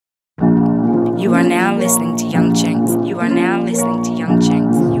You are now listening to Young Jenks. You are now listening to Young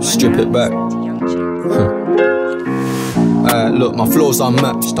Jenks. Strip it back. Look, my flow's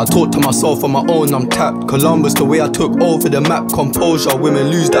unmatched. I talk to myself on my own, I'm tapped. Columbus, the way I took over the map. Composure, women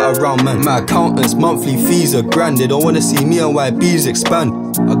lose that around, man. My accountants, monthly fees are grand. They don't wanna see me and YBs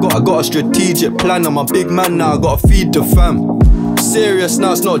expand. I got a strategic plan. I'm a big man now, I gotta feed the fam. Serious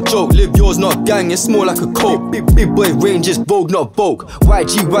now, it's not a joke. Live yours, not gang, it's more like a coke. Big boy range, it's Vogue, not Vogue.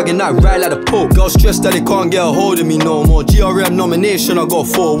 YG wagon, I ride like a poke. Girls stressed that they can't get a hold of me no more. GRM nomination, I got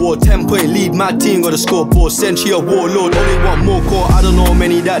 4 award. 10-point lead, my team got a scoreboard. Century of warlord, only one more core. I don't know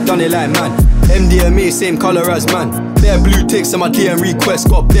many that done it like man. MDMA, same colour as man. Bare blue ticks on my DM request.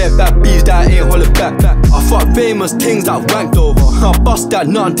 Got bare bad bees that ain't holler back. I fuck famous things that wanked over. I bust that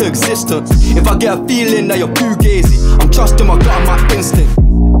nut into existence. If I get a feeling that you're fugazi, I'm trusting my gut and my instinct.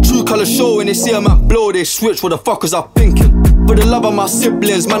 True colour show when they see a man blow, they switch. What the fuck was I thinking? For the love of my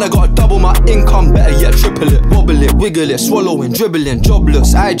siblings, man, I gotta double my income. Better yet, triple it, wobble it, wiggle it, swallowing, dribbling,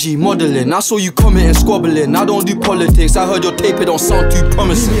 jobless, IG modelling. I saw you commenting, squabbling. I don't do politics, I heard your tape, it don't sound too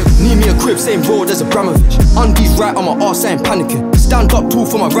promising. Need me a crib, same road as Abramovich. Undies right on my arse, I ain't panicking. Stand up tall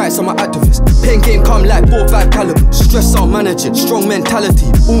for my rights, I'm an activist. Pain game come like 4-5 caliber. Stress, I'll manage it, strong mentality.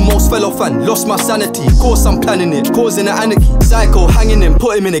 Almost fell off and lost my sanity. Course I'm planning it, causing an anarchy. Psycho hanging him,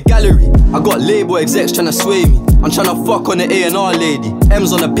 put him in a gallery. I got label execs tryna sway me. I'm tryna fuck on the A&R lady.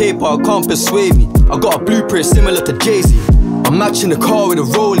 M's on the paper, can't persuade me. I got a blueprint similar to Jay-Z. I'm matching the car with a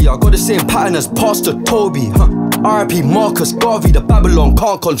rollie. I got the same pattern as Pastor Toby. RIP Marcus Garvey, the Babylon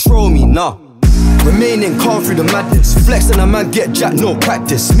can't control me, nah. Remaining calm through the madness. Flexing a man get jacked, no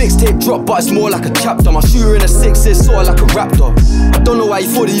practice. Mixtape drop, but it's more like a chapter. My shooter in a 6 sort of like a raptor. I don't know why you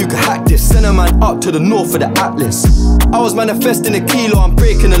thought that you could hack this. Send a man up to the north for the Atlas. I was manifesting a kilo, I'm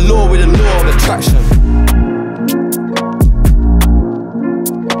breaking the law with the law of attraction.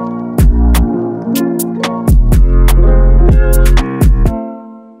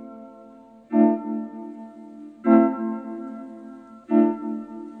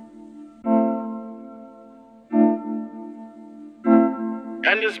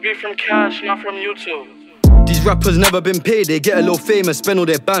 And this be from cash, not from YouTube. These rappers never been paid, they get a little famous, spend all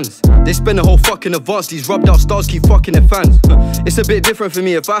their bands. They spend the whole fucking advance, these rubbed out stars keep fucking their fans. It's a bit different for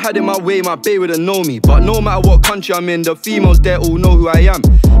me, if I had it my way, my bae wouldn't know me. But no matter what country I'm in, the females there all know who I am.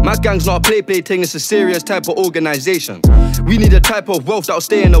 My gang's not a play thing, it's a serious type of organisation. We need a type of wealth that'll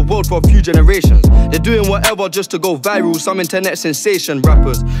stay in the world for a few generations. They're doing whatever just to go viral, some internet sensation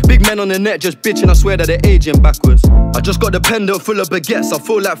rappers. Big men on the net just bitching, I swear that they're aging backwards. I just got the pendant full of baguettes, I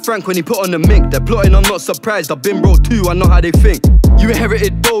feel like Frank when he put on the mink. They're plotting, I'm not surprised, I've been broke too, I know how they think. You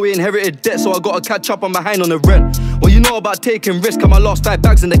inherited dough, we inherited debt, so I gotta catch up, I'm behind on the rent. What you know about taking risk, and I lost 5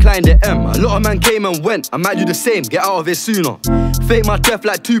 bags and declined the M. A lot of man came and went, I might do the same, get out of it sooner. Fake my death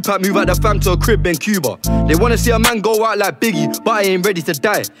like Tupac, move out the fam to a crib in Cuba. They wanna see a man go out like Biggie, but I ain't ready to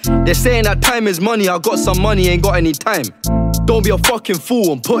die. They're saying that time is money, I got some money, ain't got any time. Don't be a fucking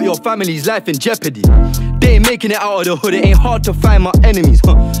fool and put your family's life in jeopardy. They ain't making it out of the hood, it ain't hard to find my enemies.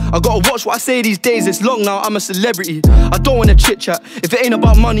 I gotta watch what I say these days, it's long now, I'm a celebrity. I don't wanna chit chat, if it ain't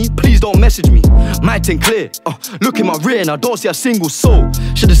about money, please don't message me. My thing clear, look in my rear and I don't see a single soul.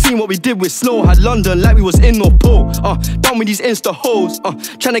 Should've seen what we did with Snow, had London like we was in North Pole. Done with these Insta hoes,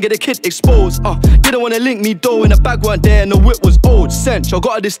 tryna get a kid exposed. Didn't wanna link me though, and the bag weren't there and the whip was old. Cinch, I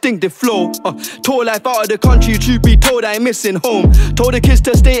got a distinctive flow. Tore life out of the country, truth be told I ain't missing home. Told the kids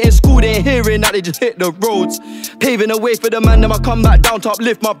to stay in school, they ain't hearing that, they just hit the roads. Paving the way for the man, then I come back down to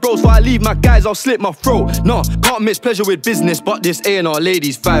uplift my bros. Before I leave my guys, I'll slit my throat. No, can't mix pleasure with business, but this A&R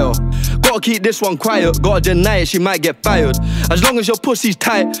lady's fire. Gotta keep this one quiet, gotta deny it, she might get fired. As long as your pussy's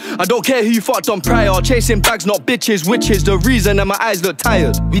tight, I don't care who you fucked on prior. Chasing bags, not bitches, which is the reason that my eyes look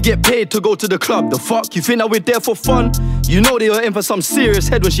tired. We get paid to go to the club, the fuck? You think that we're there for fun? You know they were in for some serious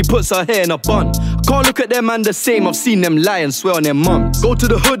head when she puts her hair in a bun. Can't look at them man the same, I've seen them lie and swear on their mums. Go to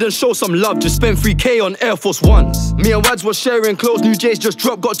the hood and show some love, just spend 3K on Air Force Ones. Me and Wads was sharing clothes, new J's just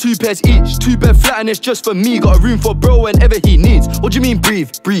dropped, got 2 pairs each. 2-bed flat and it's just for me, got a room for bro whenever he needs. What do you mean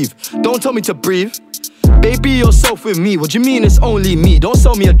breathe? Breathe, don't tell me to breathe. Baby yourself with me, what do you mean it's only me? Don't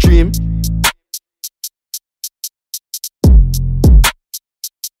sell me a dream.